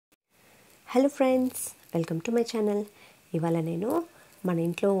Hello friends, welcome to my channel. ఇవాళ నేను మన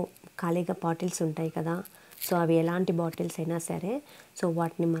ఇంట్లో ఖాళీగా బాటిల్స్ ఉంటాయి కదా, సో అవి ఎలాంటి బాటిల్స్ అయినా సరే, సో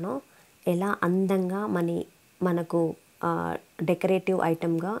వాటిని మనం ఎలా అందంగా మనకు డెకరేటివ్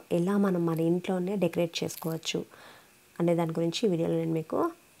ఐటమ్గా ఎలా మనం మన ఇంట్లోనే డెకరేట్ చేసుకోవచ్చు అనే దాని గురించి ఈ వీడియోలో నేను మీకు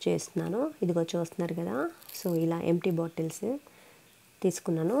చేస్తున్నాను. ఇదిగో చూస్తున్నారు కదా, సో ఇలా ఎంటీ బాటిల్స్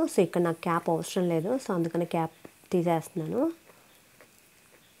తీసుకున్నాను. సో ఇక్కడ నాకు క్యాప్ అవసరం లేదు, సో అందుకని క్యాప్ తీసేస్తున్నాను.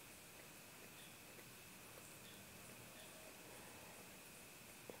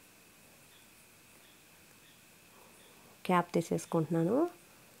 క్యాప్ తీసేసుకుంటున్నాను,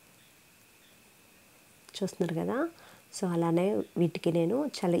 చూస్తున్నారు కదా. సో అలానే వీటికి నేను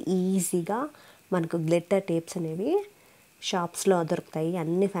చాలా ఈజీగా మనకు గ్లిట్టర్ టేప్స్ అనేవి షాప్స్లో దొరుకుతాయి,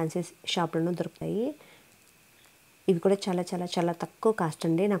 అన్ని ఫ్యాన్సీ షాప్లోనూ దొరుకుతాయి. ఇవి కూడా చాలా చాలా చాలా తక్కువ కాస్ట్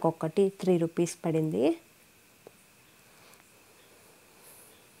అండి, నాకు ఒక్కటి 3 రూపీస్ పడింది.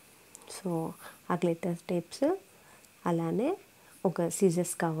 సో ఆ గ్లిట్టర్ టేప్స్, అలానే ఒక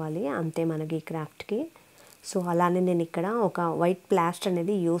సీజర్స్ కావాలి అంతే మనకి ఈ క్రాఫ్ట్కి. సో అలానే నేను ఇక్కడ ఒక వైట్ ప్లాస్టర్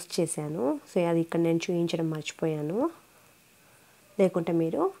అనేది యూస్ చేశాను. సో అది ఇక్కడ నేను చూపించడం మర్చిపోయాను, లేకుంటే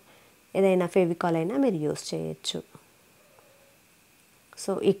మీరు ఏదైనా ఫెవికాల్ అయినా మీరు యూస్ చేయొచ్చు.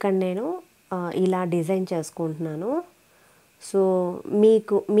 సో ఇక్కడ నేను ఇలా డిజైన్ చేసుకుంటున్నాను. సో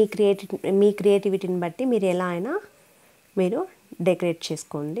మీకు మీ క్రియేటివిటీని బట్టి మీరు ఎలా అయినా మీరు డెకరేట్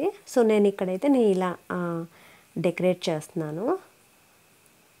చేసుకోండి. సో నేను ఇక్కడైతే నేను ఇలా డెకరేట్ చేస్తున్నాను.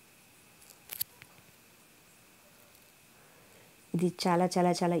 ఇది చాలా చాలా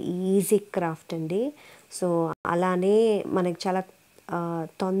చాలా ఈజీ క్రాఫ్ట్ అండి. సో అలానే మనకి చాలా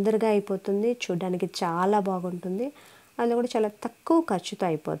తొందరగా అయిపోతుంది, చూడడానికి చాలా బాగుంటుంది, అది కూడా చాలా తక్కువ ఖర్చుతో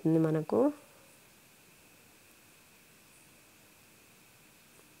అయిపోతుంది మనకు.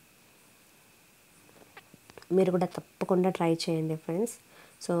 మీరు కూడా తప్పకుండా ట్రై చేయండి ఫ్రెండ్స్.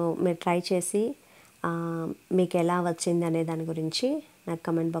 సో మీరు ట్రై చేసి మీకు ఎలా వచ్చింది అనే దాని గురించి నాకు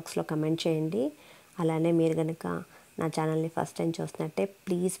కమెంట్ బాక్స్లో కమెంట్ చేయండి. అలానే మీరు కనుక నా ఛానల్ని first time చూస్తున్నట్టే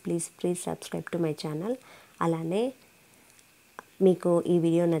please please please subscribe to my channel. అలానే మీకు ఈ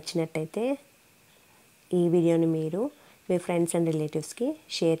వీడియో నచ్చినట్టయితే ఈ వీడియోని మీరు మీ ఫ్రెండ్స్ అండ్ రిలేటివ్స్కి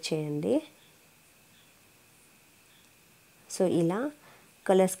షేర్ చేయండి. సో ఇలా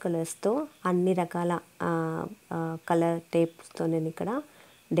కలర్స్తో అన్ని రకాల కలర్ టేప్స్తో నేను ఇక్కడ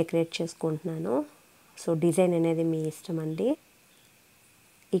డెకరేట్ చేసుకుంటున్నాను. సో డిజైన్ అనేది మీ ఇష్టం అండి.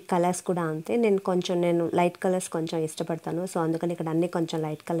 ఈ కలర్స్ కూడా అంతే, నేను లైట్ కలర్స్ కొంచెం ఇష్టపడతాను, సో అందుకని ఇక్కడ అన్నీ కొంచెం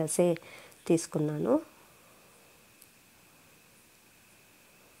లైట్ కలర్సే తీసుకున్నాను.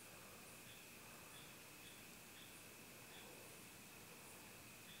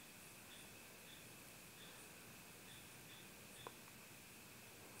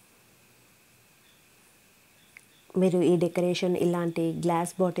 మీరు ఈ డెకరేషన్ ఇలాంటి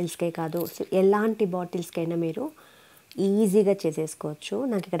గ్లాస్ బాటిల్స్కే కాదు, సో ఎలాంటి బాటిల్స్కైనా మీరు ఈజీగా చేసేసుకోవచ్చు.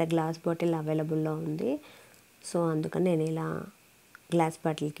 నాకు ఇక్కడ గ్లాస్ బాటిల్ అవైలబుల్లో ఉంది, సో అందుకని నేను ఇలా గ్లాస్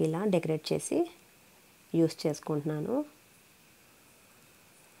బాటిల్కి ఇలా డెకరేట్ చేసి యూస్ చేసుకుంటున్నాను.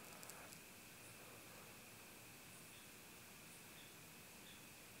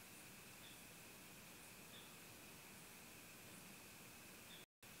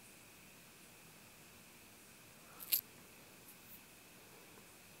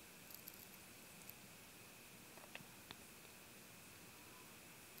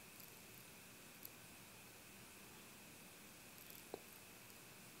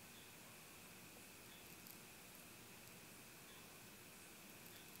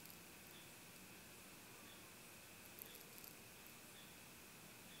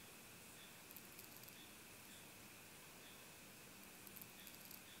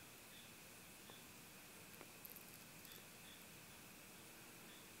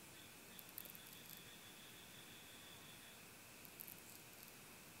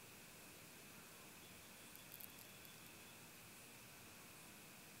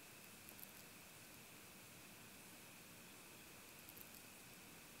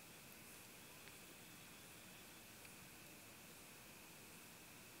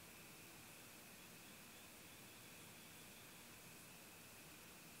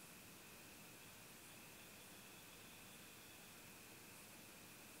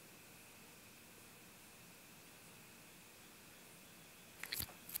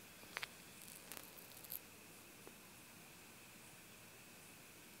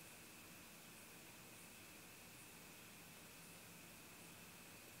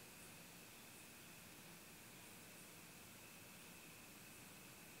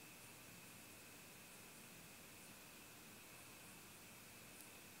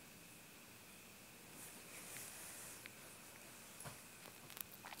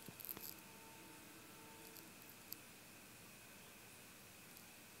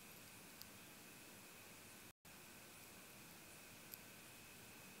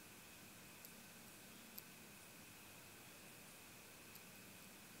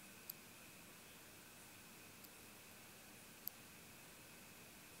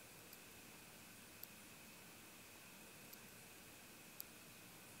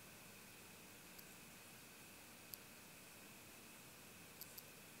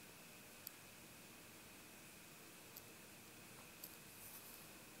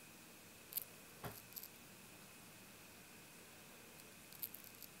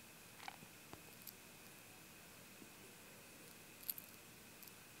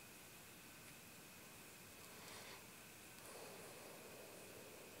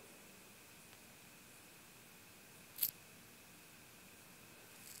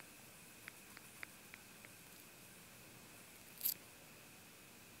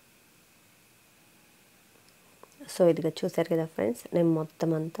 సో ఇదిగా చూసారు కదా ఫ్రెండ్స్, నేను మొత్తం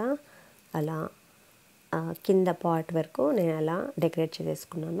అంతా అలా కింద పార్ట్ వరకు నేను అలా డెకరేట్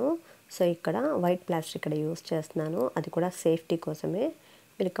చేసేసుకున్నాను. సో ఇక్కడ వైట్ ప్లాస్టర్ ఇక్కడ యూస్ చేస్తున్నాను, అది కూడా సేఫ్టీ కోసమే.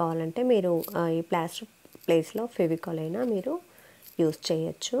 మీరు కావాలంటే మీరు ఈ ప్లాస్టర్ ప్లేస్లో ఫెవికాల్ అయినా మీరు యూస్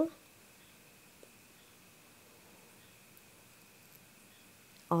చేయొచ్చు.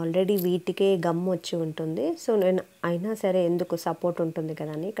 ఆల్రెడీ వీటికే గమ్ వచ్చి ఉంటుంది, సో నేను అయినా సరే ఎందుకు సపోర్ట్ ఉంటుంది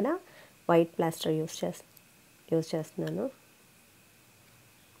కదా అని ఇక్కడ వైట్ ప్లాస్టర్ యూస్ చేస్తున్నాను.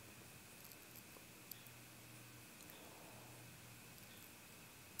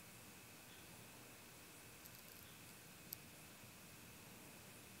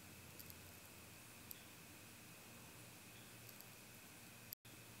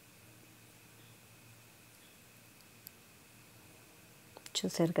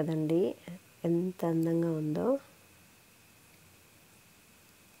 చూసారు కదండి ఎంత అందంగా ఉందో.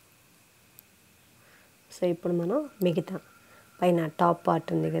 సో ఇప్పుడు మనం మిగతా పైన టాప్ పార్ట్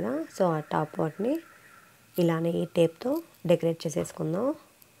ఉంది కదా, సో ఆ టాప్ పార్ట్ని ఇలానే ఈ టేప్తో డెకరేట్ చేసేసుకుందాం.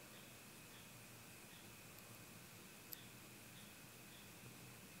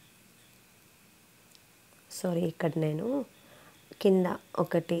 సారీ, ఇక్కడ నేను కింద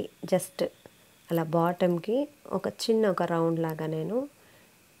ఒకటి జస్ట్ అలా బాటమ్కి ఒక రౌండ్ లాగా నేను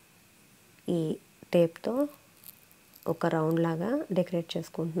ఈ టేప్తో ఒక రౌండ్ లాగా డెకరేట్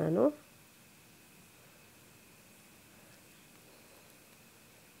చేసుకుంటున్నాను.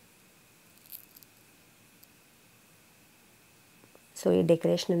 సో ఈ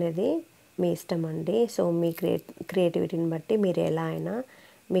డెకరేషన్ అనేది మీ ఇష్టం అండి. సో మీ క్రియేటివిటీని బట్టి మీరు ఎలా అయినా,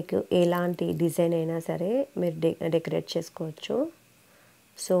 మీకు ఎలాంటి డిజైన్ అయినా సరే మీరు డెకరేట్ చేసుకోవచ్చు.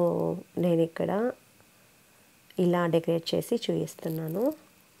 సో నేను ఇక్కడ ఇలా డెకరేట్ చేసి చూపిస్తున్నాను.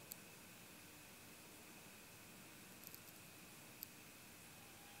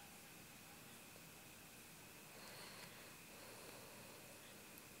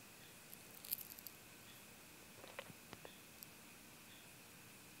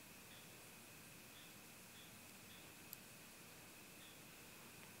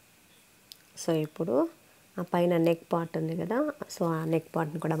 సో ఇప్పుడు ఆ పైన నెక్ పార్ట్ ఉంది కదా, సో ఆ నెక్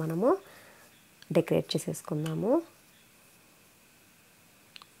పార్ట్ని కూడా మనము డెకరేట్ చేసేసుకుందాము.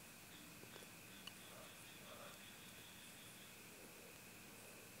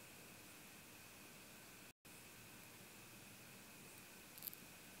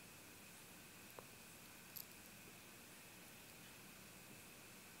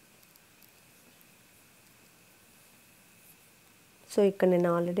 సో ఇక్కడ నేను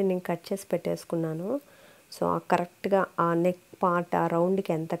ఆల్రెడీ కట్ చేసి పెట్టేసుకున్నాను. సో కరెక్ట్గా ఆ నెక్ పార్ట్ ఆ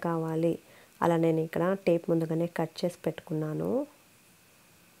రౌండ్కి ఎంత కావాలి అలా నేను ఇక్కడ టేప్ ముందుగానే కట్ చేసి పెట్టుకున్నాను.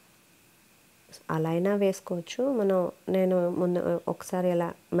 అలా అయినా వేసుకోవచ్చు. నేను ముందు ఒకసారి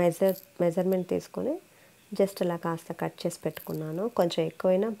అలా మెజర్మెంట్ తీసుకొని జస్ట్ అలా కాస్త కట్ చేసి పెట్టుకున్నాను. కొంచెం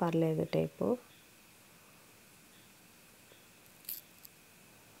ఎక్కువైనా పర్లేదు టేపు.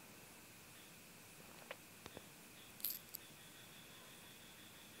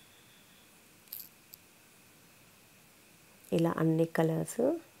 ఇలా అన్ని కలర్స్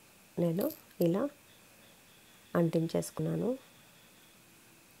నేను ఇలా అంటించేసుకున్నాను.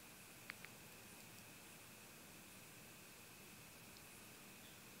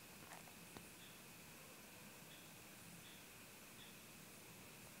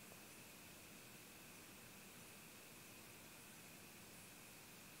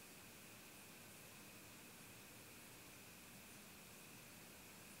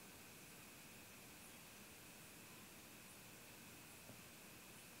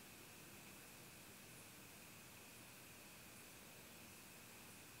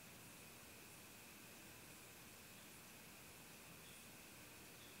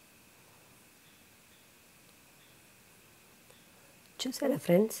 చూసారా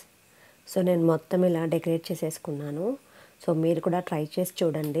ఫ్రెండ్స్, సో నేను మొత్తం ఇలా డెకరేట్ చేసేసుకున్నాను. సో మీరు కూడా ట్రై చేసి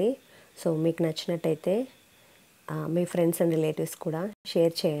చూడండి. సో మీకు నచ్చినట్టయితే మీ ఫ్రెండ్స్ అండ్ రిలేటివ్స్ కూడా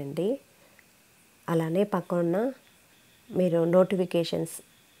షేర్ చేయండి. అలానే పక్కన మీరు నోటిఫికేషన్స్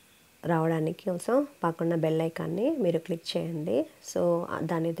రావడానికి కోసం పక్కన బెల్ ఐకాన్ని మీరు క్లిక్ చేయండి. సో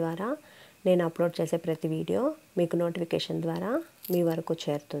దాని ద్వారా నేను అప్లోడ్ చేసే ప్రతి వీడియో మీకు నోటిఫికేషన్ ద్వారా మీ వరకు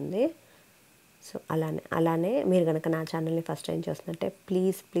చేరుతుంది. సో అలానే మీరు కనుక నా ఛానల్ని first time చూస్తున్నట్టే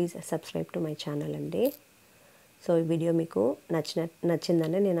please subscribe to my channel అండి. సో ఈ వీడియో మీకు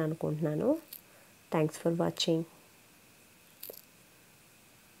నచ్చిందని నేను అనుకుంటున్నాను. Thanks for watching.